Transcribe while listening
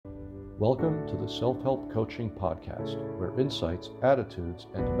Welcome to the Self-Help Coaching Podcast, where insights, attitudes,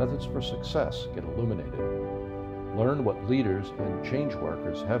 and methods for success get illuminated. Learn what leaders and change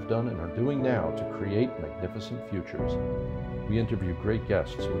workers have done and are doing now to create magnificent futures. We interview great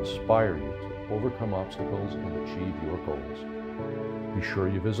guests who inspire you to overcome obstacles and achieve your goals. Be sure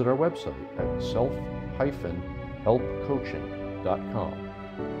you visit our website at self-helpcoaching.com.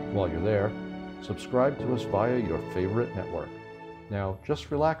 While you're there, subscribe to us via your favorite network. Now,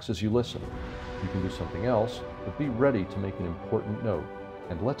 just relax as you listen. You can do something else, but be ready to make an important note.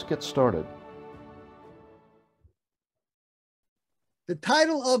 And let's get started. The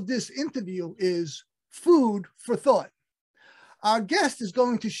title of this interview is Food for Thought. Our guest is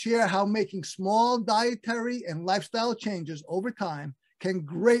going to share how making small dietary and lifestyle changes over time can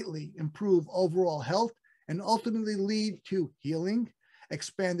greatly improve overall health and ultimately lead to healing,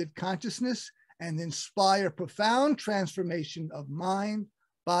 expanded consciousness, and inspire profound transformation of mind,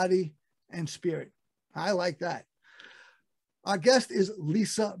 body, and spirit. I like that. Our guest is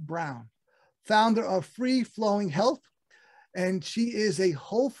Lisa Brown, founder of Free Flowing Health, and she is a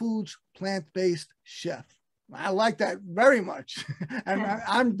whole foods plant-based chef. I like that very much. And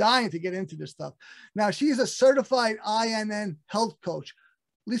I'm dying to get into this stuff. Now, she's a certified INN health coach.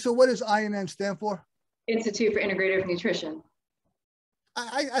 Lisa, what does INN stand for? Institute for Integrative Nutrition.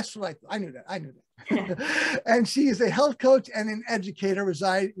 I knew that. And she is a health coach and an educator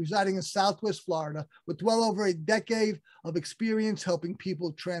residing in Southwest Florida with well over a decade of experience helping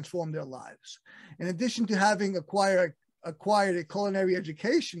people transform their lives. In addition to having acquired a culinary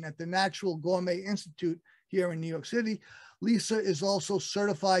education at the Natural Gourmet Institute here in New York City, Lisa is also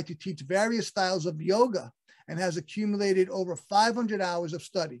certified to teach various styles of yoga and has accumulated over 500 hours of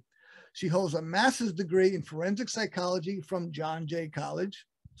study. She holds a master's degree in forensic psychology from John Jay College.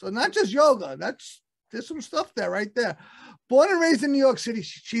 So not just yoga, there's some stuff there right there. Born and raised in New York City,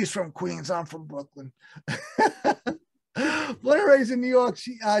 she's from Queens, I'm from Brooklyn. Born and raised in New York,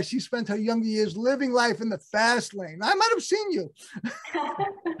 she spent her younger years living life in the fast lane. I might have seen you.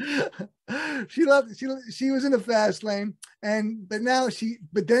 She was in the fast lane, but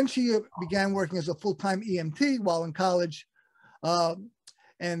then she began working as a full-time EMT while in college.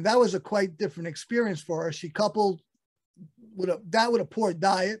 And that was a quite different experience for her. She coupled with a poor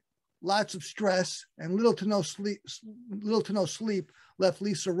diet, lots of stress, and little to no sleep left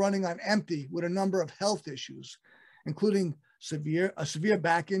Lisa running on empty with a number of health issues, including a severe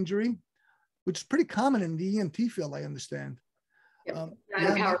back injury, which is pretty common in the EMT field, I understand. Yep.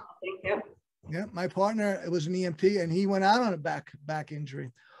 Yeah, my partner was an EMT, and he went out on a back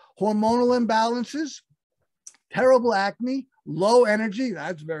injury. Hormonal imbalances, terrible acne, low energy,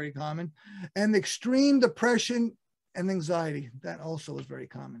 that's very common, and extreme depression and anxiety, that also is very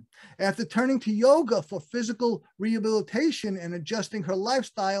common. After turning to yoga for physical rehabilitation and adjusting her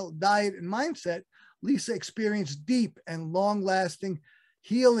lifestyle, diet, and mindset, Lisa experienced deep and long-lasting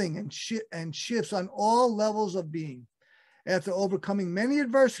healing and shifts on all levels of being. After overcoming many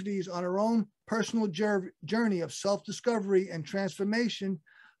adversities on her own personal journey of self-discovery and transformation,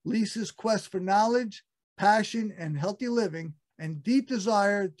 Lisa's quest for knowledge, passion, and healthy living, and deep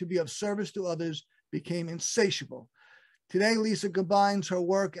desire to be of service to others became insatiable. Today, Lisa combines her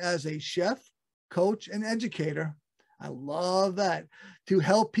work as a chef, coach, and educator. I love that, to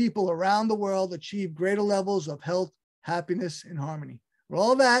help people around the world achieve greater levels of health, happiness, and harmony. For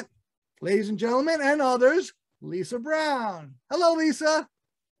all that, ladies and gentlemen, and others, Lisa Brown. Hello, Lisa.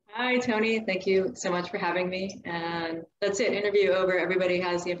 Hi, Tony. Thank you so much for having me. And that's it. Interview over. Everybody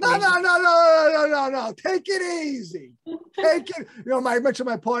has the information. No. Take it easy. Take it. I mentioned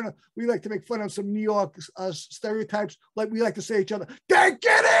my partner. We like to make fun of some New York stereotypes. Like we like to say to each other, take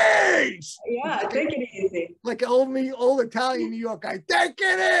it easy. Yeah, take it easy. Like an old Italian New York guy. Take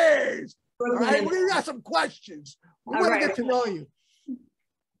it easy. All right, we got some questions. We want to get to know you.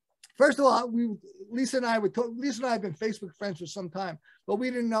 First of all, Lisa and I have been Facebook friends for some time, but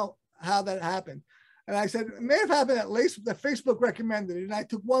we didn't know how that happened. And I said, it may have happened that Facebook recommended it. And I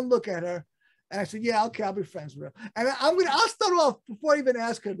took one look at her and I said, yeah, okay, I'll be friends with her. And I'll start off before I even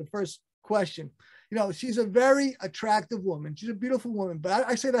ask her the first question. She's a very attractive woman. She's a beautiful woman, but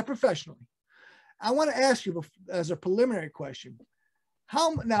I say that professionally. I want to ask you as a preliminary question,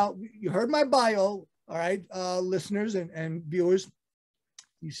 now you heard my bio, all right, listeners and viewers.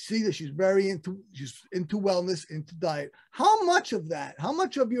 You see that she's into wellness, into diet. How much of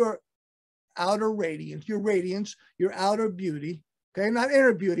your outer radiance, your outer beauty, okay, not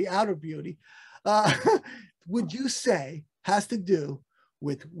inner beauty, outer beauty, would you say has to do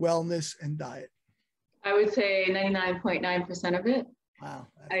with wellness and diet? I would say 99.9% of it. Wow.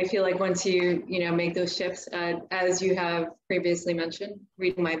 I feel like once you make those shifts, as you have previously mentioned,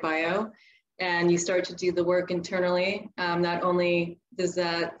 reading my bio, and you start to do the work internally, not only does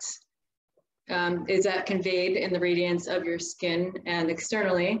that is that conveyed in the radiance of your skin and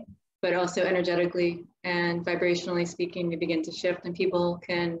externally, but also energetically and vibrationally speaking, you begin to shift, and people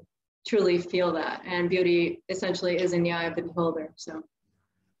can truly feel that. And beauty essentially is in the eye of the beholder. So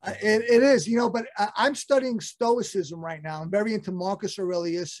it is, but I'm studying Stoicism right now. I'm very into Marcus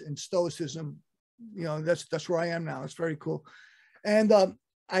Aurelius and Stoicism. That's where I am now. It's very cool. And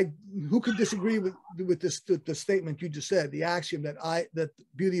who could disagree with the statement you just said, the axiom that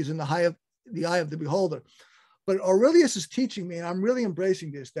beauty is in the eye of the beholder. But Aurelius is teaching me, and I'm really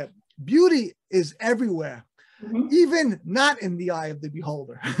embracing this, that beauty is everywhere, even not in the eye of the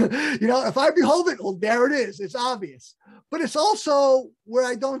beholder. If I behold it, well, there it is. It's obvious. But it's also where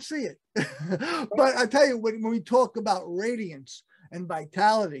I don't see it. But I tell you, when we talk about radiance and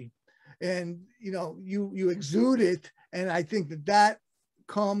vitality, and you exude it, and I think that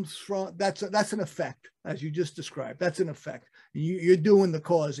comes from that's an effect, as you just described. That's an effect. You're doing the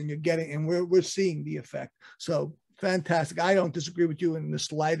cause, and you're getting, and we're seeing the effect. So fantastic. I don't disagree with you in the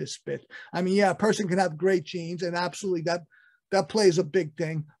slightest bit. I mean, yeah, a person can have great genes, and absolutely that plays a big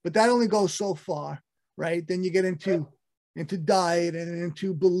thing, but that only goes so far, right? Then you get into diet and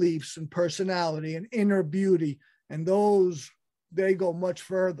into beliefs and personality and inner beauty, and they go much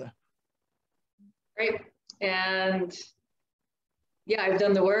further. Great. And yeah, I've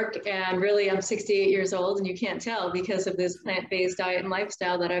done the work, and really I'm 68 years old, and you can't tell because of this plant-based diet and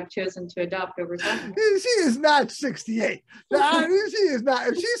lifestyle that I've chosen to adopt over time. She is not 68. She is not.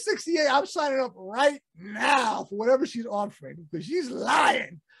 If she's 68, I'm signing up right now for whatever she's offering, because she's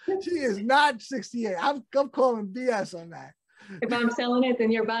lying. She is not 68. I'm calling BS on that. If I'm selling it,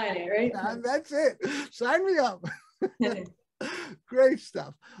 then you're buying it, right? That's it. Sign me up. Great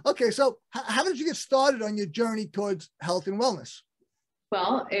stuff. Okay, so how did you get started on your journey towards health and wellness?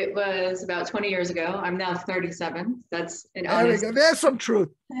 Well, it was about 20 years ago. I'm now 37. That's an honest. There's some truth.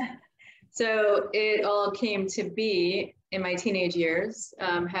 So it all came to be in my teenage years,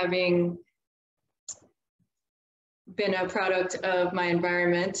 having been a product of my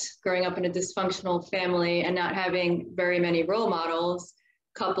environment, growing up in a dysfunctional family and not having very many role models,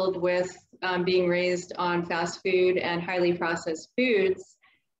 coupled with being raised on fast food and highly processed foods.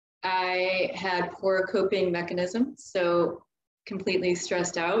 I had poor coping mechanisms, so completely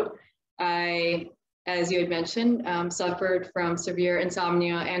stressed out. I, as you had mentioned, suffered from severe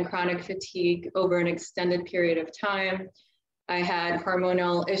insomnia and chronic fatigue over an extended period of time. I had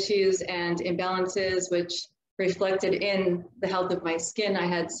hormonal issues and imbalances, which reflected in the health of my skin. I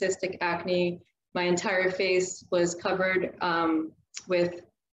had cystic acne. My entire face was covered with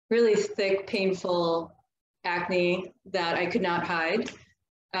really thick, painful acne that I could not hide.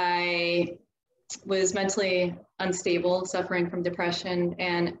 I was mentally unstable, suffering from depression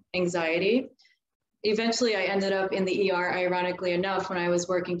and anxiety. Eventually, I ended up in the ER, ironically enough, when I was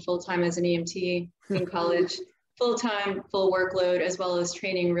working full-time as an EMT in college, full-time, full workload, as well as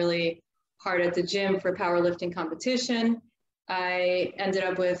training really hard at the gym for powerlifting competition. I ended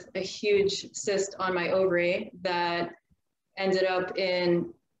up with a huge cyst on my ovary that ended up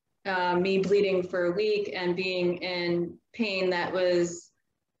in me bleeding for a week and being in pain that was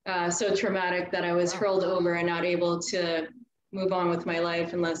so traumatic that I was hurled over and not able to move on with my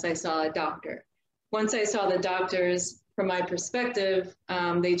life unless I saw a doctor. Once I saw the doctors, from my perspective,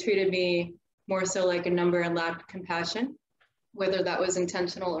 they treated me more so like a number and lacked compassion. Whether that was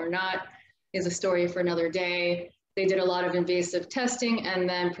intentional or not is a story for another day. They did a lot of invasive testing and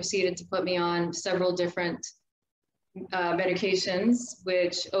then proceeded to put me on several different medications,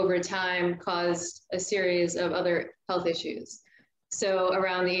 which over time caused a series of other health issues. So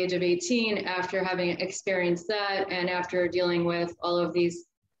around the age of 18, after having experienced that and after dealing with all of these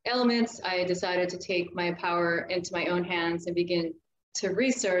ailments, I decided to take my power into my own hands and begin to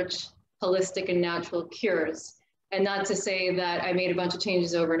research holistic and natural cures. And not to say that I made a bunch of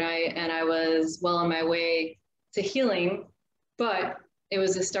changes overnight and I was well on my way to healing, but it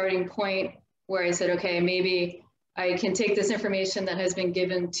was a starting point where I said, okay, maybe I can take this information that has been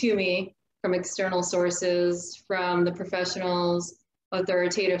given to me from external sources, from the professionals,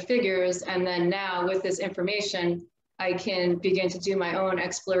 authoritative figures, and then now with this information, I can begin to do my own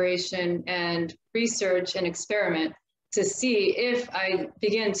exploration and research and experiment to see if I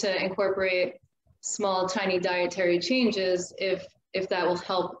begin to incorporate small, tiny dietary changes, if that will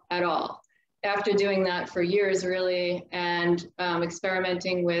help at all. After doing that for years, really, and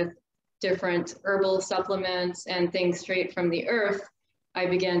experimenting with different herbal supplements and things straight from the earth, I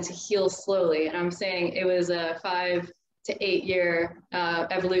began to heal slowly. And I'm saying it was a 5 to 8 year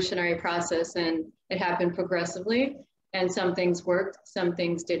evolutionary process, and it happened progressively. And some things worked, some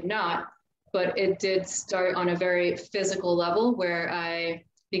things did not. But it did start on a very physical level where I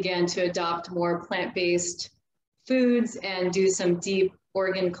began to adopt more plant-based foods and do some deep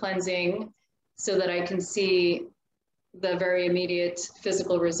organ cleansing so that I can see the very immediate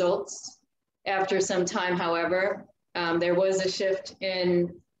physical results. After some time, however, there was a shift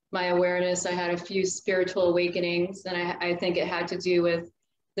in my awareness. I had a few spiritual awakenings, and I think it had to do with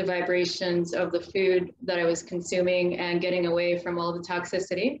the vibrations of the food that I was consuming and getting away from all the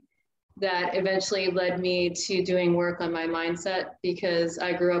toxicity that eventually led me to doing work on my mindset, because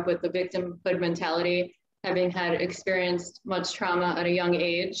I grew up with the victimhood mentality, having had experienced much trauma at a young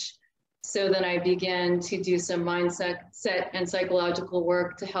age. So then I began to do some mindset and psychological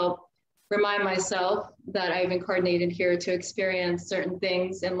work to help remind myself that I've incarnated here to experience certain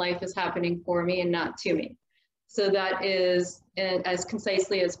things, and life is happening for me and not to me. So that is, as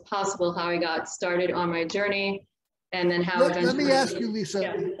concisely as possible, how I got started on my journey, and then how Let me ask you, Lisa.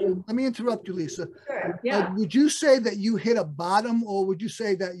 Yeah. Let me interrupt you, Lisa. Sure. Yeah. Would you say that you hit a bottom, or would you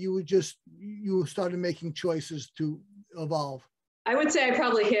say that you started making choices to evolve? I would say I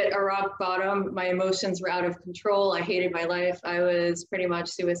probably hit a rock bottom. My emotions were out of control. I hated my life. I was pretty much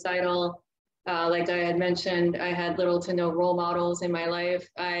suicidal. Like I had mentioned, I had little to no role models in my life.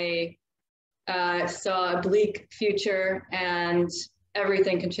 I saw a bleak future, and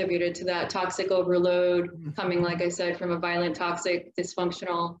everything contributed to that. Toxic overload, coming, like I said, from a violent, toxic,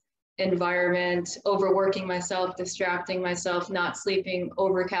 dysfunctional environment, overworking myself, distracting myself, not sleeping,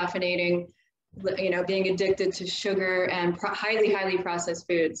 over caffeinating, being addicted to sugar and highly processed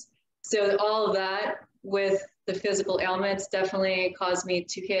foods. So all of that with the physical ailments definitely caused me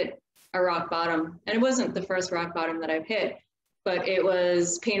to hit a rock bottom. And it wasn't the first rock bottom that I've hit, but it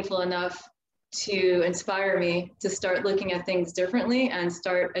was painful enough to inspire me to start looking at things differently and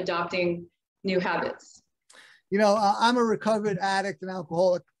start adopting new habits. I'm a recovered addict and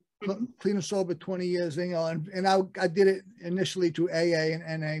alcoholic, clean and sober 20 years, and I did it initially through AA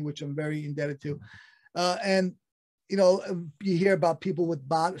and NA, which I'm very indebted to. You hear about people with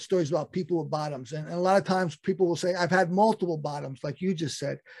stories about people with bottoms. And a lot of times people will say, I've had multiple bottoms, like you just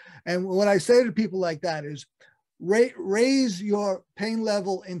said. And what I say to people like that is, raise your pain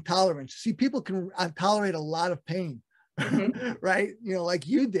level intolerance. See, people can tolerate a lot of pain, right? Like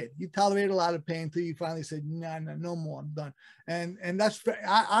you did. You tolerated a lot of pain until you finally said, no more, I'm done. And that's fair.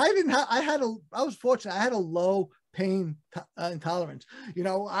 I was fortunate. I had a low pain intolerance.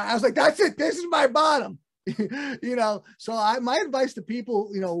 I was like, that's it. This is my bottom. So my advice to people,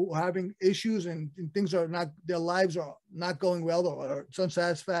 who are having issues and things are not, their lives are not going well, or it's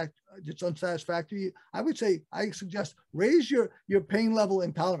unsatisfactory, I would say, I suggest raise your pain level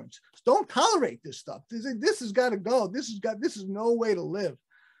intolerance. Don't tolerate this stuff. This has got to go. This is no way to live.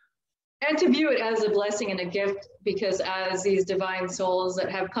 And to view it as a blessing and a gift, because as these divine souls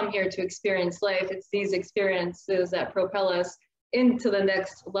that have come here to experience life, it's these experiences that propel us into the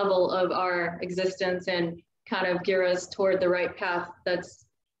next level of our existence and kind of gear us toward the right path that's,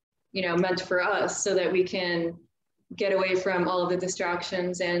 meant for us, so that we can get away from all of the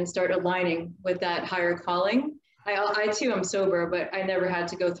distractions and start aligning with that higher calling. I too am sober, but I never had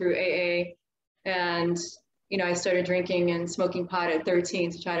to go through AA. And, I started drinking and smoking pot at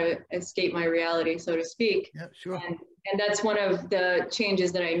 13 to try to escape my reality, so to speak. Yeah, sure. And that's one of the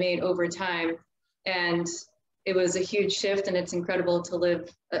changes that I made over time. And it was a huge shift, and it's incredible to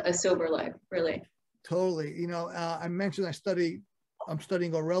live a sober life, really. Totally. I mentioned I'm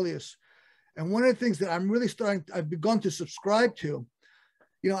studying Aurelius. And one of the things that I've begun to subscribe to,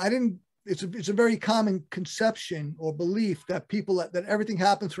 it's a very common conception or belief that that everything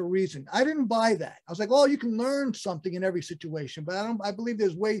happens for a reason. I didn't buy that. I was like, you can learn something in every situation, but I believe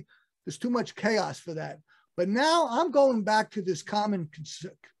there's too much chaos for that. But now I'm going back to this common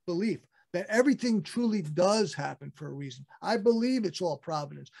belief that everything truly does happen for a reason. I believe it's all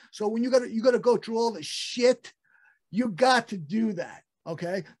providence. So when you got to go through all the shit, you got to do that.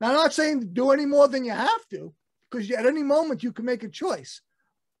 Okay. Now, I'm not saying to do any more than you have to, because at any moment you can make a choice,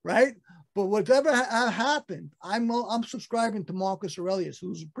 right? But whatever happened, I'm subscribing to Marcus Aurelius,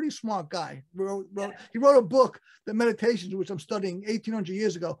 who's a pretty smart guy. He wrote a book, The Meditations, which I'm studying 1800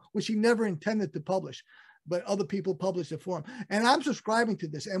 years ago, which he never intended to publish, but other people published it for him. And I'm subscribing to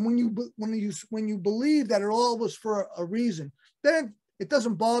this. And when you believe that it all was for a reason, then it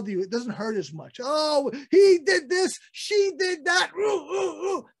doesn't bother you. It doesn't hurt as much. Oh, he did this, she did that.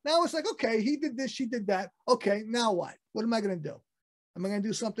 Now it's like, okay, he did this, she did that. Okay, now what? What am I going to do? Am I going to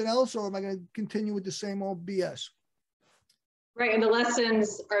do something else, or am I going to continue with the same old BS? Right, and the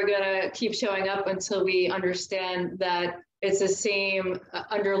lessons are gonna keep showing up until we understand that it's the same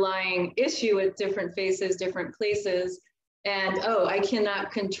underlying issue with different faces, different places. And oh, I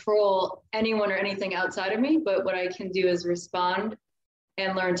cannot control anyone or anything outside of me, but what I can do is respond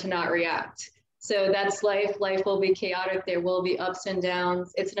and learn to not react. So that's life. Life will be chaotic. There will be ups and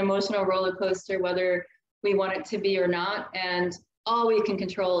downs. It's an emotional roller coaster, whether we want it to be or not. And all we can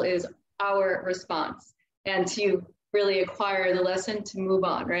control is our response and to really acquire the lesson to move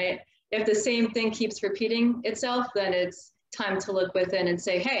on, right? If the same thing keeps repeating itself, then it's time to look within and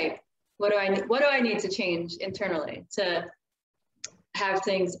say, hey, what do I need to change internally to have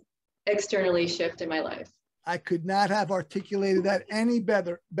things externally shift in my life? I could not have articulated that any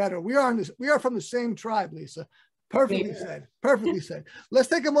better. We are from the same tribe, Lisa. Perfectly said. Perfectly said. Let's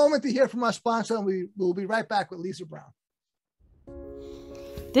take a moment to hear from our sponsor, and we'll be right back with Lisa Brown.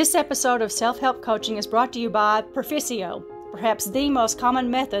 This episode of Self-Help Coaching is brought to you by Proficio, perhaps the most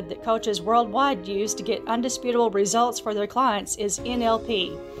common method that coaches worldwide use to get undisputable results for their clients is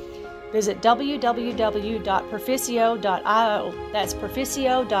NLP. Visit www.proficio.io. That's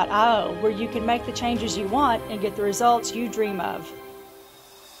proficio.io, where you can make the changes you want and get the results you dream of.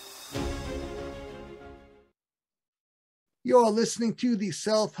 You're listening to the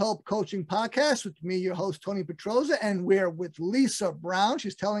Self-Help Coaching Podcast with me, your host, Tony Petroza, and we're with Lisa Brown.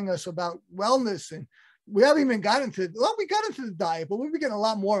 She's telling us about wellness, and we haven't even gotten into, well, we got into the diet, but we'll be getting a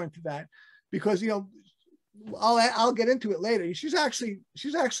lot more into that because, you know, I'll get into it later. She's actually,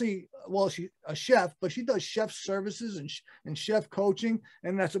 well, she's a chef, but she does chef services and chef coaching.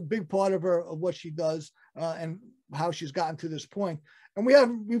 And that's a big part of what she does and how she's gotten to this point. And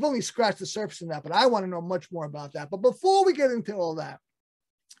we've only scratched the surface in that, but I want to know much more about that. But before we get into all that,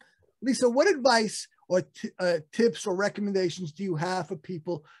 Lisa, what advice or tips or recommendations do you have for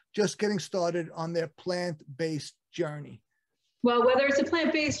people just getting started on their plant-based journey? Well, whether it's a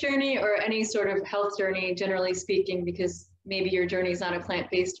plant-based journey or any sort of health journey, generally speaking, because maybe your journey is not a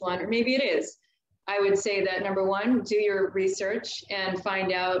plant-based one, or maybe it is, I would say that number one, do your research and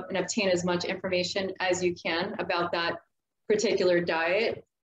find out and obtain as much information as you can about that particular diet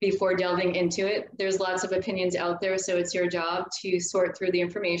before delving into it. There's lots of opinions out there, so it's your job to sort through the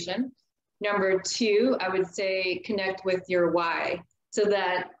information. Number two, I would say connect with your why, so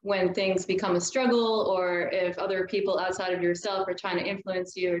that when things become a struggle, or if other people outside of yourself are trying to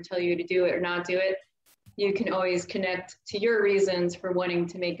influence you or tell you to do it or not do it, you can always connect to your reasons for wanting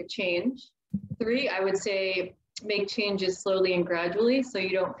to make a change. Three, I would say make changes slowly and gradually, so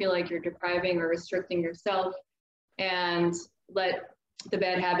you don't feel like you're depriving or restricting yourself, and let the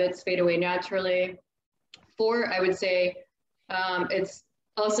bad habits fade away naturally. Four, I would say it's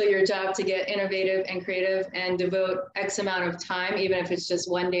also your job to get innovative and creative and devote X amount of time, even if it's just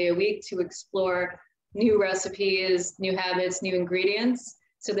one day a week, to explore new recipes, new habits, new ingredients.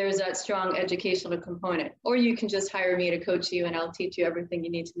 So there's that strong educational component. Or you can just hire me to coach you and I'll teach you everything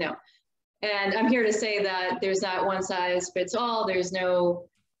you need to know. And I'm here to say that there's not one size fits all. There's no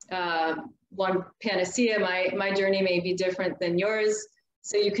one panacea. My journey may be different than yours.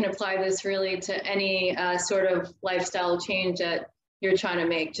 So you can apply this really to any sort of lifestyle change that you're trying to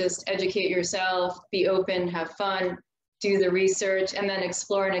make. Just educate yourself, be open, have fun, do the research, and then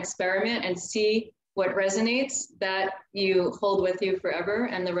explore and experiment and see what resonates, that you hold with you forever,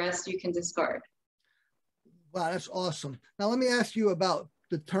 and the rest you can discard. Wow, that's awesome. Now let me ask you about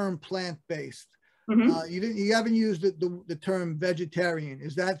the term plant-based. Mm-hmm. You haven't used the term vegetarian.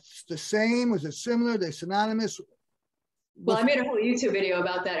 Is that the same? Is it similar? They're synonymous? Well, I made a whole YouTube video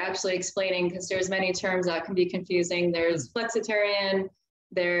about that, actually explaining, because there's many terms that can be confusing. There's flexitarian,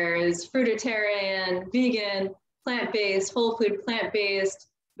 there's fruitarian, vegan, plant-based, whole food plant-based,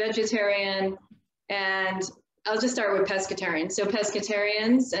 vegetarian, and I'll just start with pescatarian. So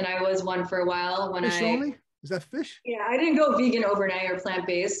pescatarians, and I was one for a while when fish only? Is that fish? Yeah, I didn't go vegan overnight or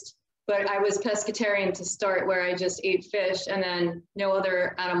plant-based, but I was pescatarian to start, where I just ate fish and then no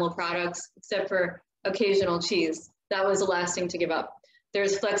other animal products except for occasional cheese. That was the last thing to give up.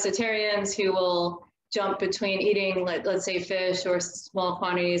 There's flexitarians who will jump between eating, let's say, fish or small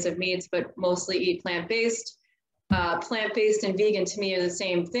quantities of meats, but mostly eat plant-based. Plant-based and vegan to me are the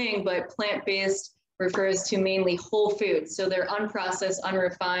same thing, but plant-based refers to mainly whole foods. So they're unprocessed,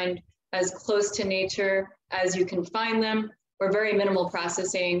 unrefined, as close to nature as you can find them, or very minimal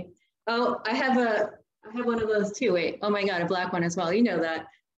processing. Oh, I have one of those too. Wait, oh my God, a black one as well. You know that.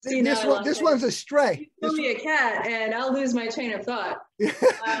 See, this one's a stray. Give me a cat and I'll lose my train of thought.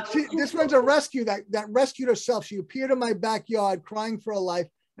 This one's a rescue that rescued herself. She appeared in my backyard crying for her life,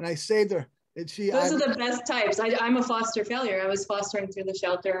 and I saved her. Those are the best types. I'm a foster failure. I was fostering through the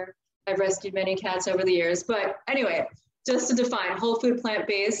shelter. I've rescued many cats over the years. But anyway, just to define, whole food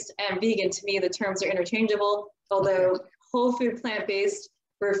plant-based and vegan, to me, the terms are interchangeable, although whole food plant-based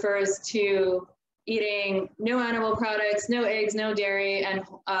refers to eating no animal products, no eggs, no dairy, and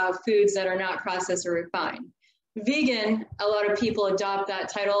foods that are not processed or refined. Vegan, a lot of people adopt that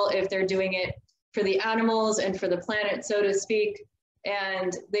title if they're doing it for the animals and for the planet, so to speak,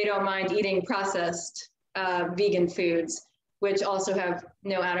 and they don't mind eating processed vegan foods, which also have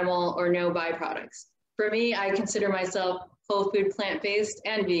no animal or no byproducts. For me, I consider myself whole food plant-based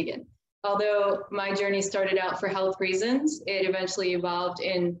and vegan. Although my journey started out for health reasons, it eventually evolved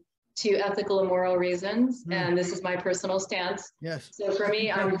into ethical and moral reasons, and this is my personal stance. Yes. So for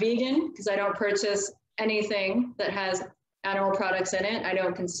me, I'm vegan because I don't purchase anything that has animal products in it. I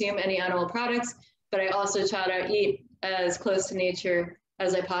don't consume any animal products, but I also try to eat as close to nature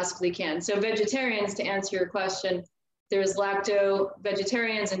as I possibly can. So vegetarians, to answer your question, there's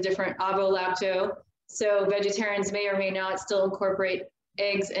lacto-vegetarians and different ovo-lacto. So vegetarians may or may not still incorporate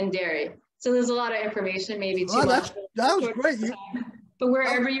eggs and dairy. So there's a lot of information, maybe too much. That was great. But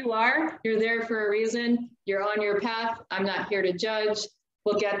wherever you are, you're there for a reason. You're on your path. I'm not here to judge.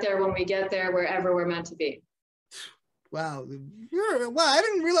 We'll get there when we get there, wherever we're meant to be. Wow. Wow, I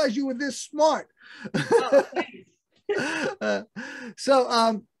didn't realize you were this smart. Oh,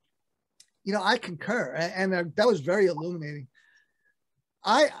 so, you know, I concur, and that was very illuminating.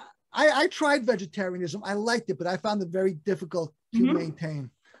 I tried vegetarianism. I liked it, but I found it very difficult to maintain.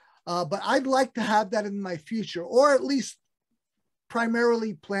 But I'd like to have that in my future, or at least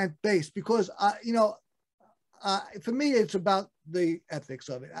primarily plant-based, because you know, for me, it's about the ethics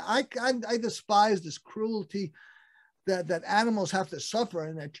of it. I despise this cruelty that animals have to suffer,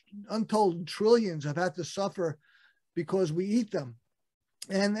 and that untold trillions have had to suffer because we eat them.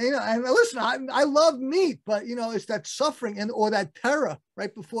 And you know, and listen, I love meat, but you know, it's that suffering or that terror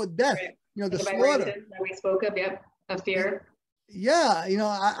right before death. Right. You know, the slaughter that we spoke of. Yep, of fear. Yeah, you know,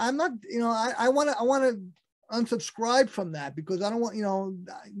 I'm not. You know, I want to unsubscribe from that, because I don't want, you know,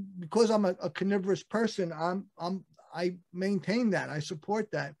 because I'm a carnivorous person. I maintain that. I support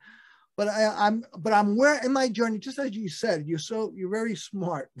that. But I'm where in my journey, just as you said, you're very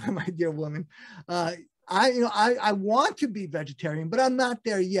smart, my dear woman. I want to be vegetarian, but I'm not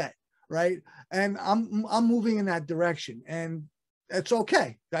there yet, right? And I'm moving in that direction, and it's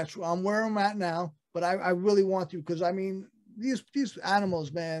okay. I'm where I'm at now. But I really want to, because I mean, these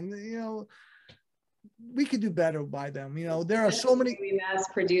animals, man, you know, we could do better by them. You know, there are so many. We mass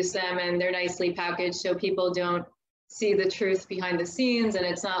produce them, and they're nicely packaged so people don't see the truth behind the scenes. And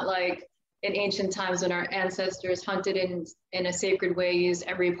it's not like in ancient times when our ancestors hunted in a sacred way, used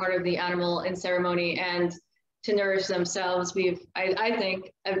every part of the animal in ceremony and to nourish themselves. I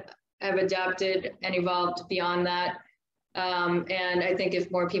think have adapted and evolved beyond that. And I think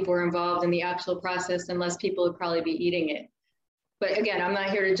if more people were involved in the actual process, then less people would probably be eating it. But again, I'm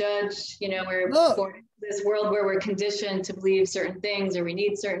not here to judge. You know, we're born into this world where we're conditioned to believe certain things, or we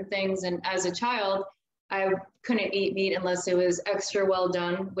need certain things. And as a child, I couldn't eat meat unless it was extra well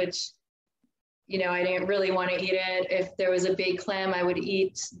done, which, you know, I didn't really want to eat it. If there was a baked clam, I would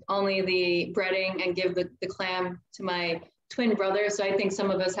eat only the breading and give the clam to my twin brother. So I think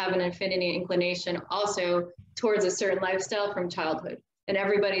some of us have an affinity inclination also towards a certain lifestyle from childhood. And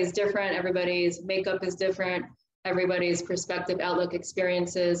everybody's different. Everybody's makeup is different. Everybody's perspective, outlook,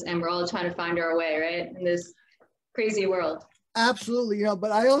 experiences, and we're all trying to find our way, right, in this crazy world. Absolutely, you know.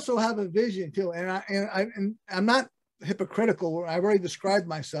 But I also have a vision too, and I'm not hypocritical. I've already described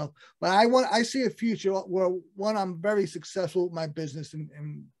myself, but I see a future where, one, I'm very successful with my business,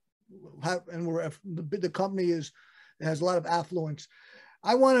 and where the company has a lot of affluence.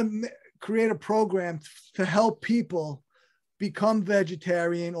 I want to create a program to help people become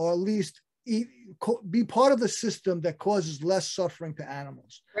vegetarian, or at least be part of the system that causes less suffering to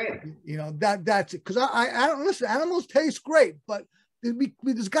animals. Right. You know, that's it. Because I don't listen. Animals taste great, but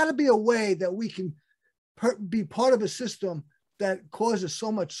there's got to be a way that we can be part of a system that causes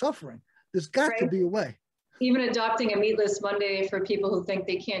so much suffering. There's got to be a way. Even adopting a meatless Monday for people who think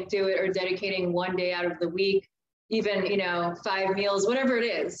they can't do it, or dedicating one day out of the week, even, you know, 5 meals, whatever it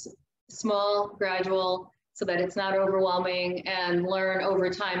is, small, gradual, so that it's not overwhelming, and learn over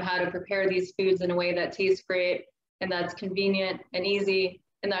time how to prepare these foods in a way that tastes great and that's convenient and easy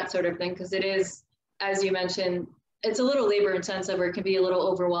and that sort of thing. Because it is, as you mentioned, it's a little labor intensive, or it can be a little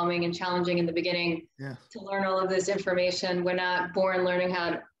overwhelming and challenging in the beginning to learn all of this information. We're not born learning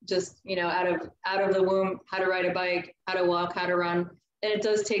how to just, you know, out of the womb, how to ride a bike, how to walk, how to run. And it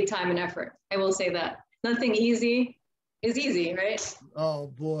does take time and effort. I will say that. Nothing easy is easy, right? Oh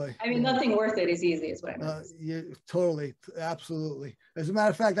boy. I mean, nothing worth it is easy, is what I mean. Yeah, totally, absolutely. As a matter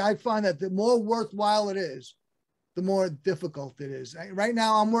of fact, I find that the more worthwhile it is, the more difficult it is. Right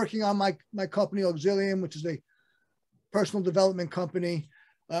now, I'm working on my company, Auxilium, which is a personal development company.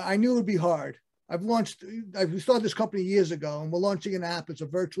 I knew it would be hard. We started this company years ago, and we're launching an app. It's a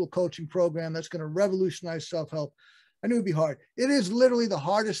virtual coaching program that's going to revolutionize self-help. I knew it'd be hard. It is literally the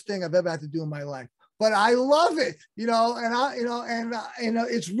hardest thing I've ever had to do in my life, but I love it, and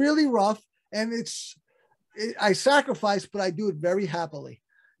it's really rough, and I sacrifice, but I do it very happily,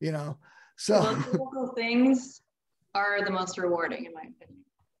 So the little things are the most rewarding, in my opinion.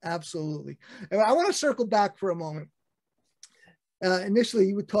 Absolutely. And I want to circle back for a moment. Initially,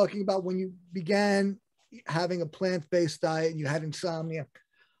 you were talking about when you began having a plant-based diet and you had insomnia.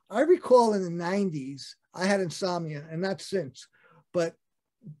 I recall in the 90s, I had insomnia, and not since, but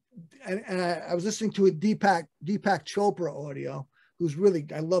I was listening to a Deepak Chopra audio, who's really,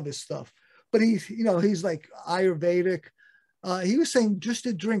 I love his stuff, but he's like Ayurvedic. He was saying just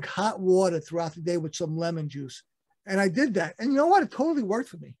to drink hot water throughout the day with some lemon juice. And I did that. And you know what? It totally worked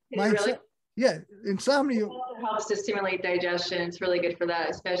for me. Really? Yeah, insomnia. It helps to stimulate digestion. It's really good for that,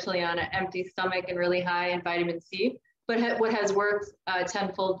 especially on an empty stomach and really high in vitamin C. But what has worked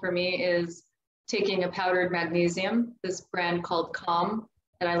tenfold for me is taking a powdered magnesium, this brand called Calm,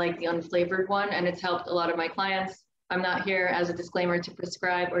 and I like the unflavored one, and it's helped a lot of my clients. I'm not here as a disclaimer to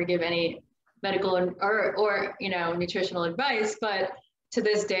prescribe or give any medical or nutritional advice, but to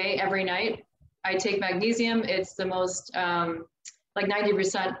this day, every night I take magnesium. It's the most like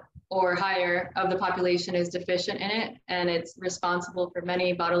 90% or higher of the population is deficient in it, and it's responsible for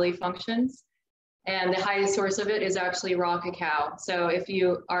many bodily functions. And the highest source of it is actually raw cacao. So if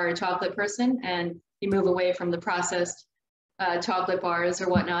you are a chocolate person and you move away from the processed chocolate bars or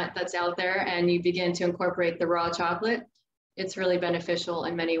whatnot that's out there, and you begin to incorporate the raw chocolate, it's really beneficial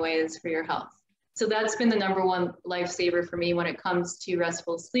in many ways for your health. So that's been the number one lifesaver for me when it comes to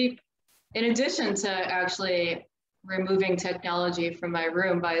restful sleep. In addition to actually removing technology from my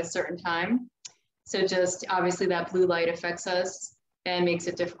room by a certain time. So just obviously that blue light affects us and makes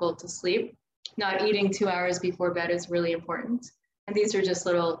it difficult to sleep. Not eating 2 hours before bed is really important. And these are just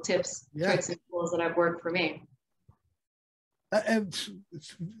little tips, tricks, and tools that have worked for me. And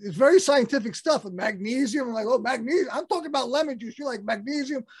it's very scientific stuff with magnesium. I'm like, oh, magnesium. I'm talking about lemon juice. You like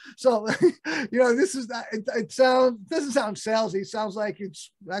magnesium. So, this is that. It doesn't sound salesy. It sounds like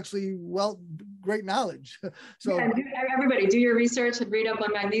it's actually, great knowledge. So yeah, everybody do your research and read up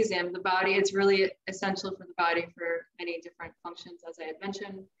on magnesium. The body, it's really essential for the body for many different functions, as I had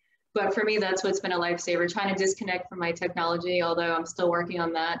mentioned. But for me, that's what's been a lifesaver, trying to disconnect from my technology, although I'm still working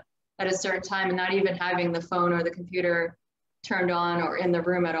on that at a certain time, and not even having the phone or the computer turned on or in the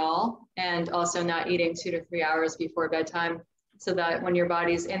room at all, and also not eating 2 to 3 hours before bedtime, so that when your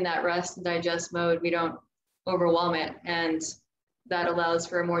body's in that rest and digest mode, we don't overwhelm it, and that allows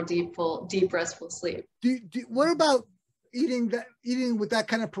for a more deep restful sleep. What about eating with that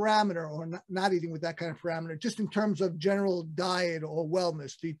kind of parameter, or not eating with that kind of parameter, just in terms of general diet or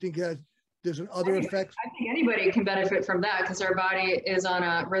wellness? Do you think there's other effects? I think anybody can benefit from that, because our body is on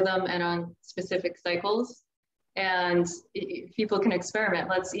a rhythm and on specific cycles. And people can experiment.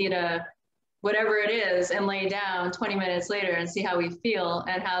 Let's eat whatever it is and lay down 20 minutes later and see how we feel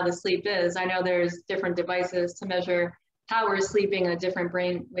and how the sleep is. I know there's different devices to measure how we're sleeping in different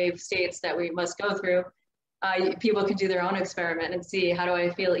brainwave states that we must go through. People can do their own experiment and see, how do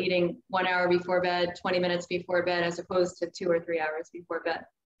I feel eating 1 hour before bed, 20 minutes before bed, as opposed to 2 or 3 hours before bed.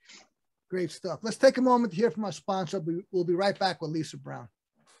 Great stuff. Let's take a moment to hear from our sponsor. We'll be right back with Lisa Brown.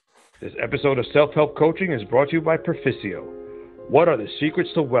 This episode of Self-Help Coaching is brought to you by Proficio. What are the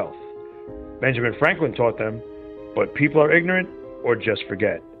secrets to wealth? Benjamin Franklin taught them, but people are ignorant or just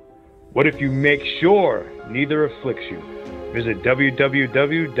forget. What if you make sure neither afflicts you? Visit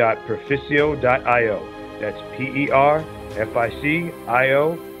www.proficio.io. That's PERFICIO.io,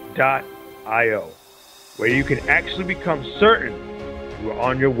 where you can actually become certain you are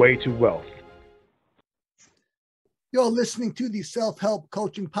on your way to wealth. You're listening to the Self-Help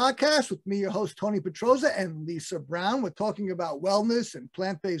Coaching Podcast with me, your host, Tony Petroza, and Lisa Brown. We're talking about wellness and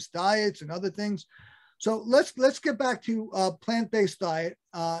plant-based diets and other things. So let's get back to plant-based diet.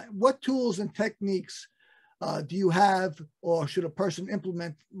 What tools and techniques do you have, or should a person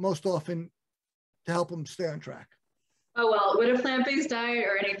implement most often to help them stay on track? Oh, well, with a plant-based diet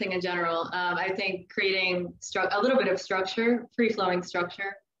or anything in general, I think creating a little bit of structure, free-flowing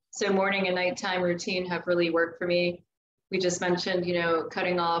structure. So morning and nighttime routine have really worked for me. We just mentioned,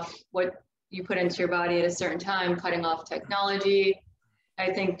 cutting off what you put into your body at a certain time, cutting off technology.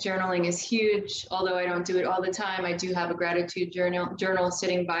 I think journaling is huge. Although I don't do it all the time, I do have a gratitude journal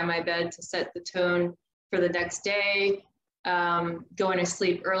sitting by my bed to set the tone for the next day. Going to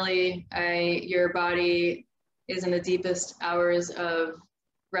sleep early. Your body is in the deepest hours of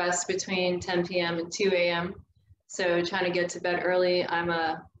rest between 10 p.m. and 2 a.m. So trying to get to bed early. I'm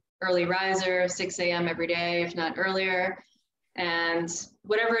a early riser, 6 a.m. every day, if not earlier. And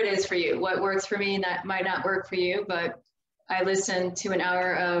whatever it is for you, what works for me, that might not work for you, but I listen to an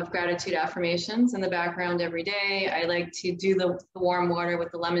hour of gratitude affirmations in the background every day. I like to do the warm water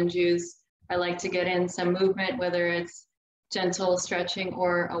with the lemon juice. I like to get in some movement, whether it's gentle stretching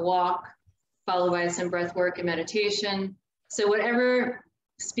or a walk, followed by some breath work and meditation. So whatever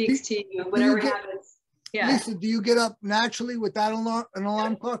speaks to you, whatever happens. Yeah. Lisa, do you get up naturally without an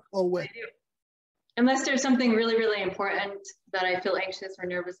alarm clock or with? I do. Unless there's something really, really important that I feel anxious or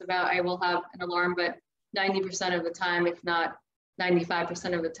nervous about, I will have an alarm, but 90% of the time, if not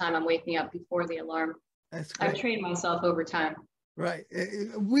 95% of the time, I'm waking up before the alarm. That's great. I've trained myself over time. Right.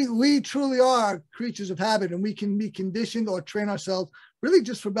 We truly are creatures of habit, and we can be conditioned or train ourselves really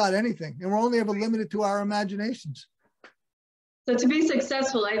just for about anything. And we're only ever limited to our imaginations. So to be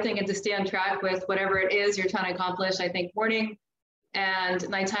successful, I think, and to stay on track with whatever it is you're trying to accomplish, I think morning and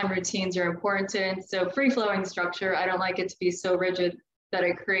nighttime routines are important. So free-flowing structure, I don't like it to be so rigid that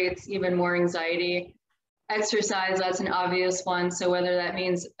it creates even more anxiety. Exercise, that's an obvious one. So whether that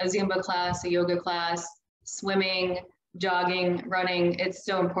means a Zumba class, a yoga class, swimming, jogging, running, it's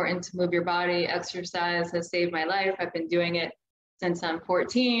so important to move your body. Exercise has saved my life. I've been doing it since I'm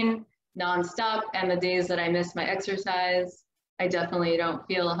 14, nonstop. And the days that I miss my exercise, I definitely don't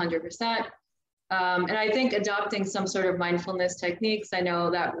feel 100%. And I think adopting some sort of mindfulness techniques, I know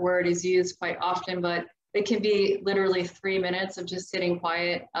that word is used quite often, but it can be literally 3 minutes of just sitting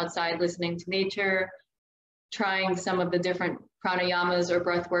quiet outside, listening to nature, trying some of the different pranayamas or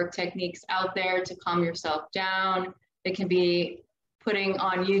breathwork techniques out there to calm yourself down. It can be putting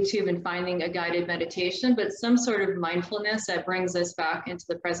on YouTube and finding a guided meditation, but some sort of mindfulness that brings us back into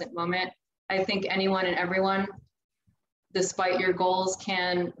the present moment. I think anyone and everyone, despite your goals,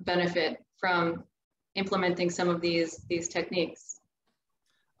 can benefit from implementing some of these techniques.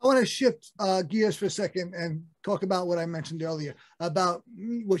 I want to shift gears for a second and talk about what I mentioned earlier about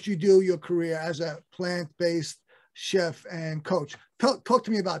what you do, your career as a plant-based chef and coach. Talk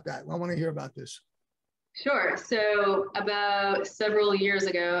to me about that. I want to hear about this. Sure. So about several years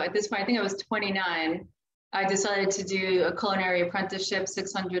ago, at this point, I think I was 29, I decided to do a culinary apprenticeship,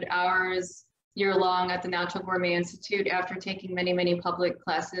 600 hours, year-long at the Natural Gourmet Institute. After taking many, many public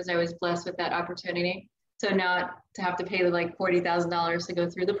classes, I was blessed with that opportunity. So not to have to pay like $40,000 to go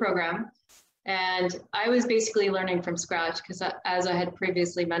through the program. And I was basically learning from scratch because, as I had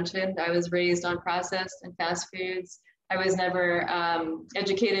previously mentioned, I was raised on processed and fast foods. I was never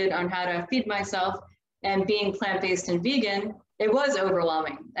educated on how to feed myself. And being plant-based and vegan, it was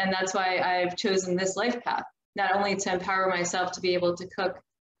overwhelming. And that's why I've chosen this life path, not only to empower myself to be able to cook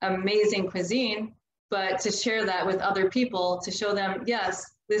amazing cuisine, but to share that with other people, to show them, yes,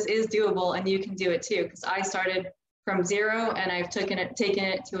 this is doable and you can do it too. Because I started from 0 and I've taken it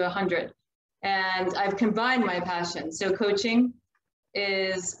to 100. And I've combined my passion. So coaching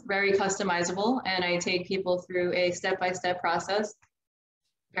is very customizable, and I take people through a step-by-step process,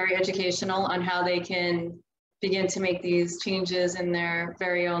 very educational on how they can begin to make these changes in their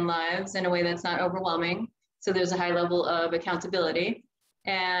very own lives in a way that's not overwhelming. So there's a high level of accountability.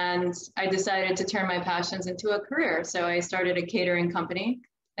 And I decided to turn my passions into a career. So I started a catering company.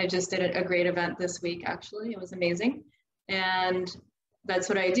 I just did a great event this week, actually. It was amazing. And that's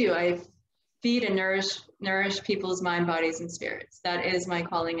what I do. I feed and nourish people's mind, bodies, and spirits. That is my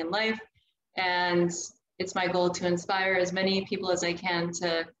calling in life. And it's my goal to inspire as many people as I can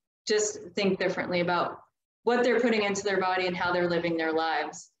to just think differently about what they're putting into their body and how they're living their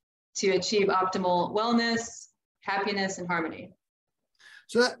lives to achieve optimal wellness, happiness, and harmony.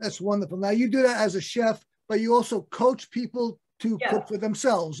 So that's wonderful. Now you do that as a chef, but you also coach people to cook for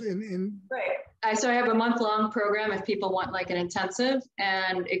themselves. Right. So I have a month-long program if people want like an intensive,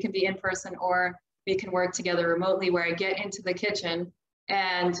 and it can be in person or we can work together remotely, where I get into the kitchen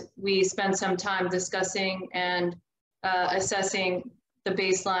and we spend some time discussing and assessing the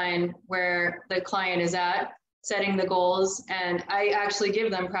baseline where the client is at, setting the goals. And I actually give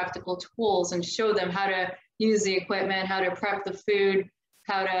them practical tools and show them how to use the equipment, how to prep the food,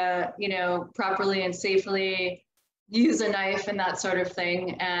 how to, properly and safely use a knife and that sort of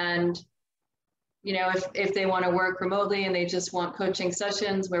thing. And, if they want to work remotely and they just want coaching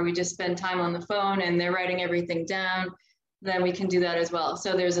sessions where we just spend time on the phone and they're writing everything down, then we can do that as well.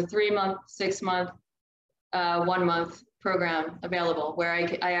 So there's a 3-month, 6-month, 1-month program available where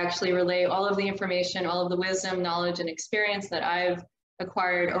I actually relay all of the information, all of the wisdom, knowledge, and experience that I've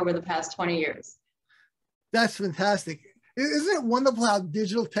acquired over the past 20 years. That's fantastic. Isn't it wonderful how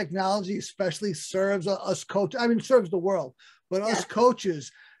digital technology especially serves us coaches? I mean, serves the world, but us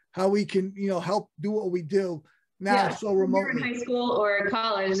coaches, how we can, help do what we do now so remotely. In high school or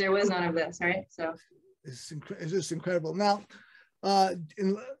college, there was none of this, right? So it's just incredible. Now,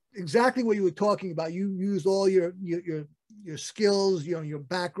 exactly what you were talking about, you used all your skills, your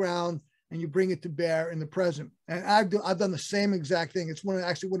background, and you bring it to bear in the present. And I've done the same exact thing. It's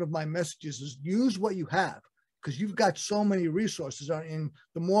one of my messages is use what you have, because you've got so many resources, and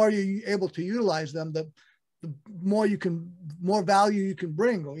the more you're able to utilize them, the more value you can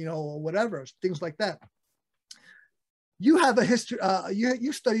bring, or whatever, things like that. You have a history.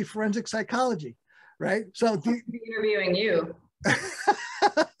 You studied forensic psychology, right? So interviewing you.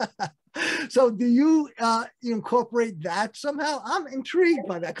 So do you incorporate that somehow? I'm intrigued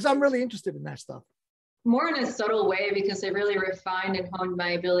by that because I'm really interested in that stuff. More in a subtle way, because it really refined and honed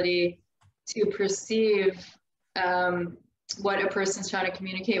my ability to perceive what a person's trying to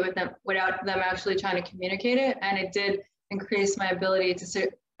communicate with them without them actually trying to communicate it. And it did increase my ability to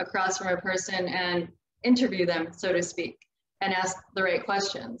sit across from a person and interview them, so to speak, and ask the right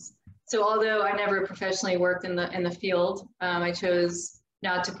questions. So although I never professionally worked in the field, I chose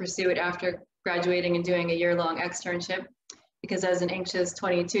not to pursue it after graduating and doing a year-long externship, because as an anxious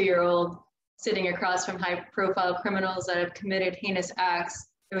 22-year-old sitting across from high-profile criminals that have committed heinous acts,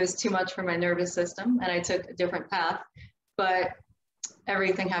 it was too much for my nervous system, and I took a different path. But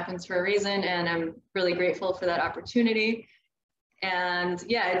everything happens for a reason, and I'm really grateful for that opportunity. And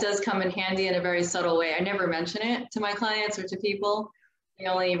yeah, it does come in handy in a very subtle way. I never mention it to my clients or to people. They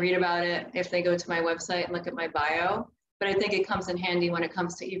only read about it if they go to my website and look at my bio. But I think it comes in handy when it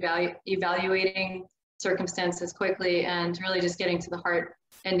comes to evaluating circumstances quickly and really just getting to the heart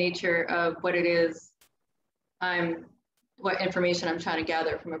and nature of what it is what information I'm trying to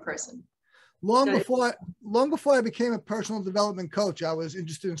gather from a person. Long before I became a personal development coach, I was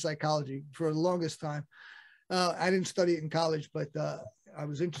interested in psychology for the longest time. I didn't study it in college, but I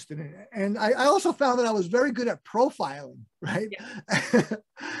was interested in it. And I also found that I was very good at profiling, right? Yeah.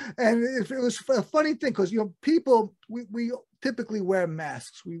 And it was a funny thing because, people, we typically wear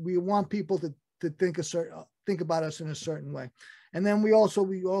masks. We want people to think about us in a certain way. And then we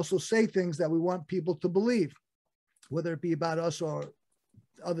also say things that we want people to believe, whether it be about us or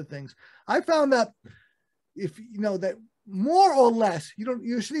other things. I found that that more or less,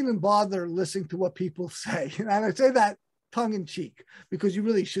 you shouldn't even bother listening to what people say. And I say that tongue in cheek, because you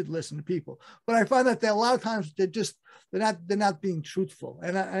really should listen to people. But I find that a lot of times they're not being truthful.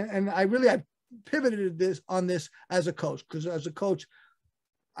 And I pivoted on this as a coach, because as a coach,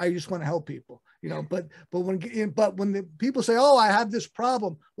 I just want to help people, but when the people say, oh, I have this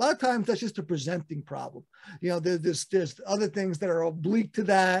problem, a lot of times that's just a presenting problem. There's other things that are oblique to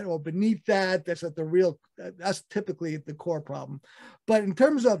that or beneath that. That's typically the core problem. But in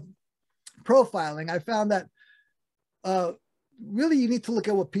terms of profiling, I found that really you need to look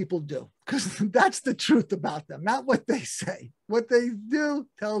at what people do, because that's the truth about them, not what they say. What they do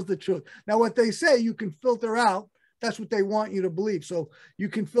tells the truth. Now, what they say, you can filter out. That's what they want you to believe. So you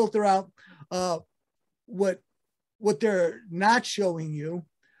can filter out what they're not showing you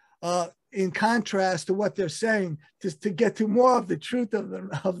in contrast to what they're saying, just to get to more of the truth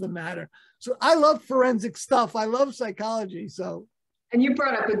of the matter. So I love forensic stuff. I love psychology. So. And you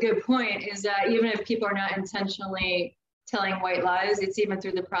brought up a good point, is that even if people are not intentionally telling white lies, it's even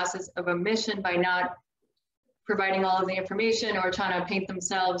through the process of omission, by not providing all of the information or trying to paint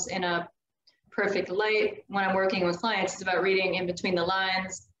themselves in a perfect light. When I'm working with clients, it's about reading in between the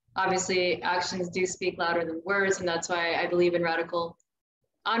lines. Obviously, actions do speak louder than words, and that's why I believe in radical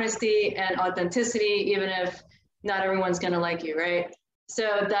honesty and authenticity, even if not everyone's going to like you, right?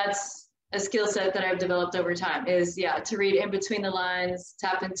 So that's a skill set that I've developed over time, is to read in between the lines,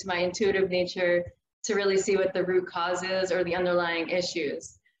 tap into my intuitive nature to really see what the root cause is or the underlying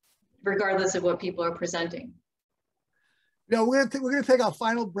issues, regardless of what people are presenting. We're gonna take our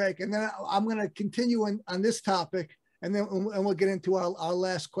final break, and then I'm gonna continue on this topic, and then we'll get into our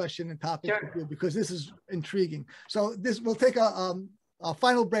last question and topic. Sure. Because this is intriguing. So we'll take a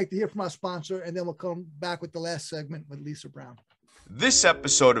final break to hear from our sponsor, and then we'll come back with the last segment with Lisa Brown. This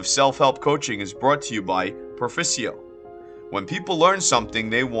episode of Self-Help Coaching is brought to you by Perficio. When people learn something,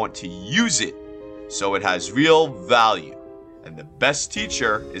 they want to use it, so it has real value, and the best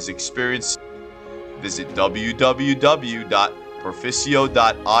teacher is experienced. Visit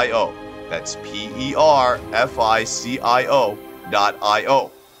www.perficio.io. That's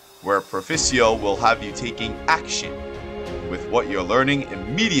PERFICIO.io, where Perficio will have you taking action with what you're learning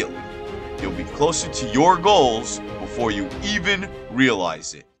immediately. You'll be closer to your goals before you even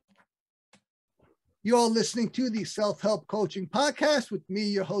realize it. You're listening to the Self-Help Coaching Podcast with me,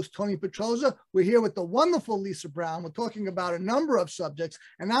 your host, Tony Petroza. We're here with the wonderful Lisa Brown. We're talking about a number of subjects,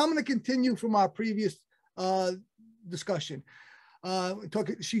 and now I'm going to continue from our previous discussion.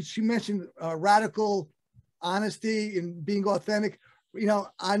 She mentioned radical honesty and being authentic. You know,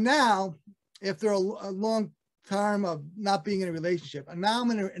 now, after a long time of not being in a relationship, and now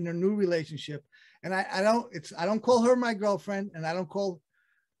I'm in a new relationship, and I don't call her my girlfriend, and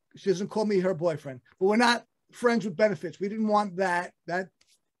she doesn't call me her boyfriend, but we're not friends with benefits. We didn't want that.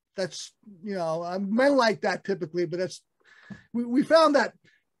 That's, you know, men like that typically, but we found that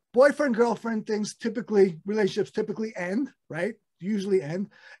boyfriend, girlfriend things relationships typically end, right? Usually end.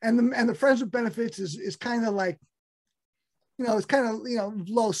 And the friends with benefits is kind of like, you know, it's kind of, you know,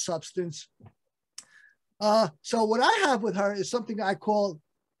 low substance. So what I have with her is something I call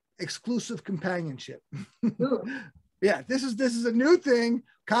exclusive companionship. Yeah, this is a new thing.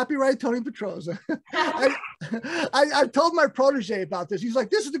 Copyright Tony Petroza. I told my protege about this. He's like,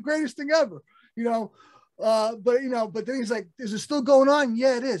 this is the greatest thing ever, you know. But then he's like, is it still going on?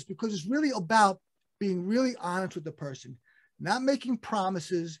 Yeah, it is, because it's really about being really honest with the person, not making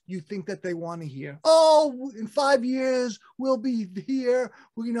promises you think that they want to hear. Oh, in 5 years we'll be here.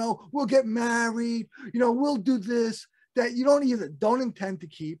 We'll get married. We'll do this that you don't intend to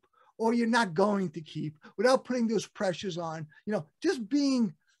keep, or you're not going to keep, without putting those pressures on, just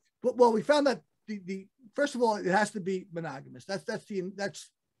being, well, we found that the first of all, it has to be monogamous. That's you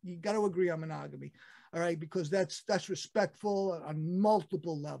got to agree on monogamy. All right. Because that's respectful on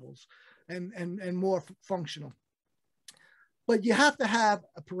multiple levels and more functional, but you have to have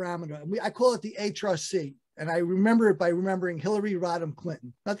a parameter. I call it the HRC. And I remember it by remembering Hillary Rodham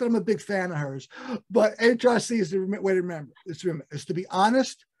Clinton. Not that I'm a big fan of hers, but HRC is the way to remember. It's to be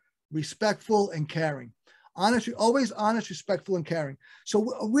honest, respectful, and caring. Always honest, respectful, and caring. So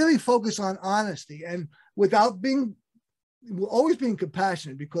we'll really focus on honesty, and always being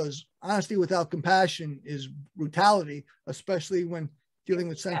compassionate, because honesty without compassion is brutality, especially when dealing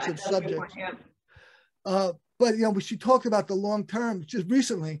with sensitive subjects. But she talked about the long term just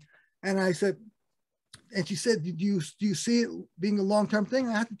recently, and I said, and she said, do you see it being a long term thing?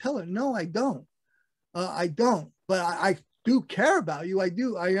 And I have to tell her, no, I don't. I don't. But I do care about you. I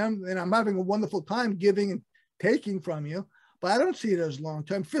do. I am, and I'm having a wonderful time giving and taking from you. But I don't see it as long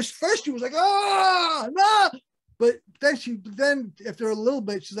term. First she was like, oh no. But then after a little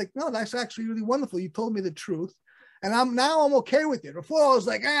bit, she's like, no, that's actually really wonderful. You told me the truth, and I'm okay with it. Before I was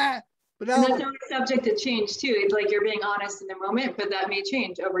like, but now, and that's always subject to change too. It's like you're being honest in the moment, but that may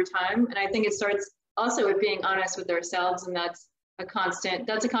change over time. And I think it starts also with being honest with ourselves, and that's a constant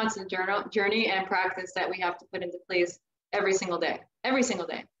journey and practice that we have to put into place every single day.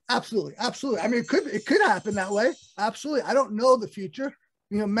 Absolutely. I mean, it could happen that way. Absolutely. I don't know the future.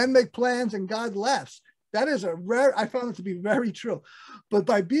 Men make plans and God laughs. That is I found it to be very true. But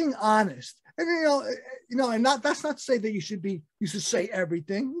by being honest, and that's not to say that you should say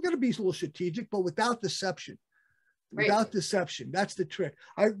everything. You got to be a little strategic, but without deception. Right. Without deception. That's the trick.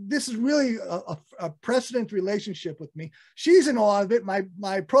 This is really a precedent relationship with me. She's in awe of it.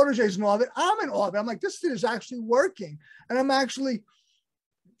 My protege is in awe of it. I'm in awe of it. I'm like, this is actually working. And I'm actually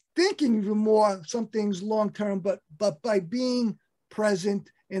thinking even more some things long-term, but by being present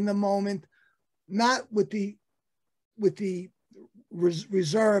in the moment, not with the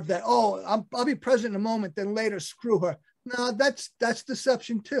reserve that, I'll be present in a moment, then later screw her. No, that's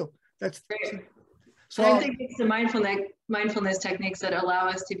deception too. That's right. So I think it's the mindfulness techniques that allow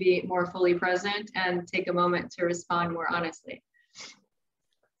us to be more fully present and take a moment to respond more honestly.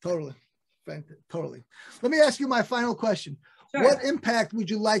 Totally. Let me ask you my final question. Sure. What impact would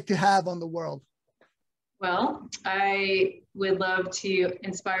you like to have on the world? Well, I would love to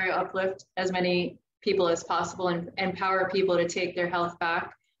inspire, uplift as many people as possible, and empower people to take their health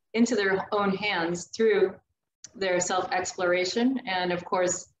back into their own hands through their self-exploration. And of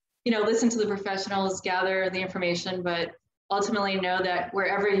course, listen to the professionals, gather the information, but ultimately know that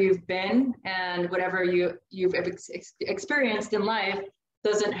wherever you've been and whatever you've experienced in life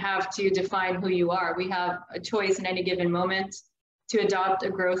doesn't have to define who you are. We have a choice in any given moment to adopt a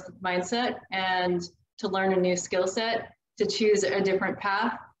growth mindset and to learn a new skill set, to choose a different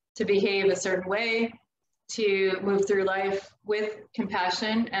path, to behave a certain way, to move through life with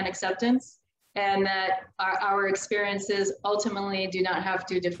compassion and acceptance. And that our experiences ultimately do not have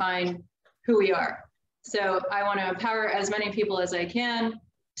to define who we are. So I want to empower as many people as I can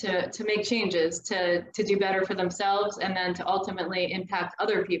to make changes, to do better for themselves, and then to ultimately impact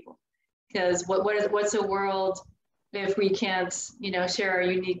other people. Because what's a world if we can't, share our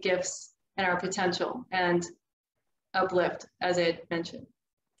unique gifts and our potential and uplift, as I mentioned.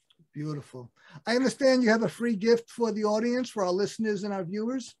 Beautiful. I understand you have a free gift for the audience, for our listeners and our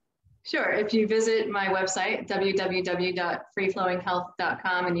viewers. Sure. If you visit my website,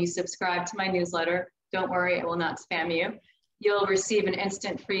 www.freeflowinghealth.com, and you subscribe to my newsletter, don't worry, I will not spam you. You'll receive an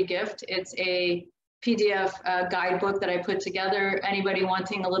instant free gift. It's a PDF guidebook that I put together. Anybody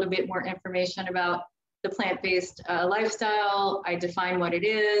wanting a little bit more information about the plant-based lifestyle, I define what it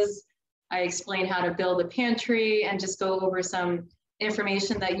is. I explain how to build a pantry and just go over some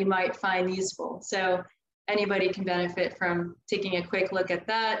information that you might find useful. So anybody can benefit from taking a quick look at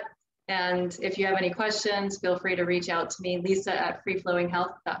that. And if you have any questions, feel free to reach out to me,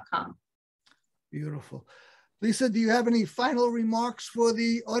 Lisa@freeflowinghealth.com. Beautiful. Lisa, do you have any final remarks for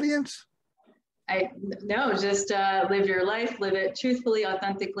the audience? No, just live your life, live it truthfully,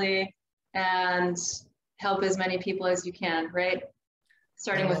 authentically, and help as many people as you can, right?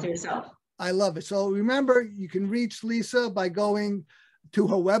 Starting with yourself. I love it. So remember, you can reach Lisa by going to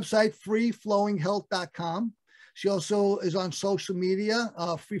her website, freeflowinghealth.com. She also is on social media,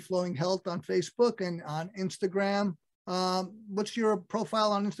 Free Flowing Health on Facebook and on Instagram. What's your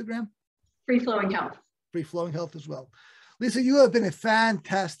profile on Instagram? Free Flowing Health. Free Flowing Health as well. Lisa, you have been a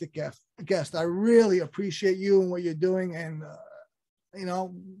fantastic guest. I really appreciate you and what you're doing. And, you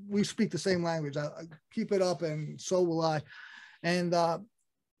know, we speak the same language. I keep it up, and so will I. And I'm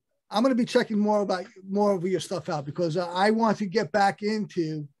going to be checking more of your stuff out, because I want to get back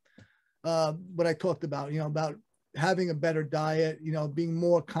into what I talked about, you know, about having a better diet, you know, being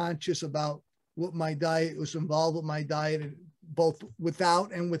more conscious about what my diet was involved with my diet, and both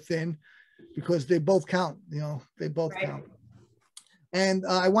without and within, because they both count, you know, they both count. And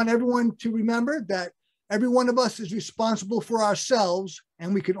I want everyone to remember that every one of us is responsible for ourselves,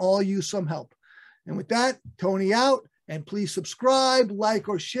 and we can all use some help. And with that, Tony out, and please subscribe, like,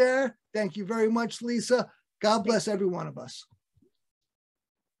 or share. Thank you very much, Lisa. God bless every one of us.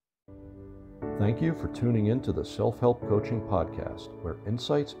 Thank you for tuning in to the Self-Help Coaching Podcast, where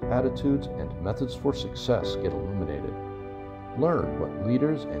insights, attitudes, and methods for success get illuminated. Learn what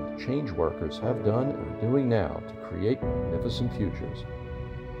leaders and change workers have done and are doing now to create magnificent futures.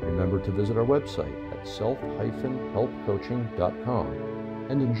 Remember to visit our website at self-helpcoaching.com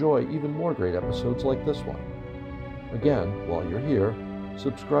and enjoy even more great episodes like this one. Again, while you're here,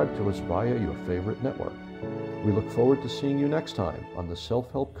 subscribe to us via your favorite network. We look forward to seeing you next time on the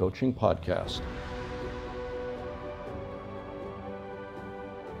Self-Help Coaching Podcast.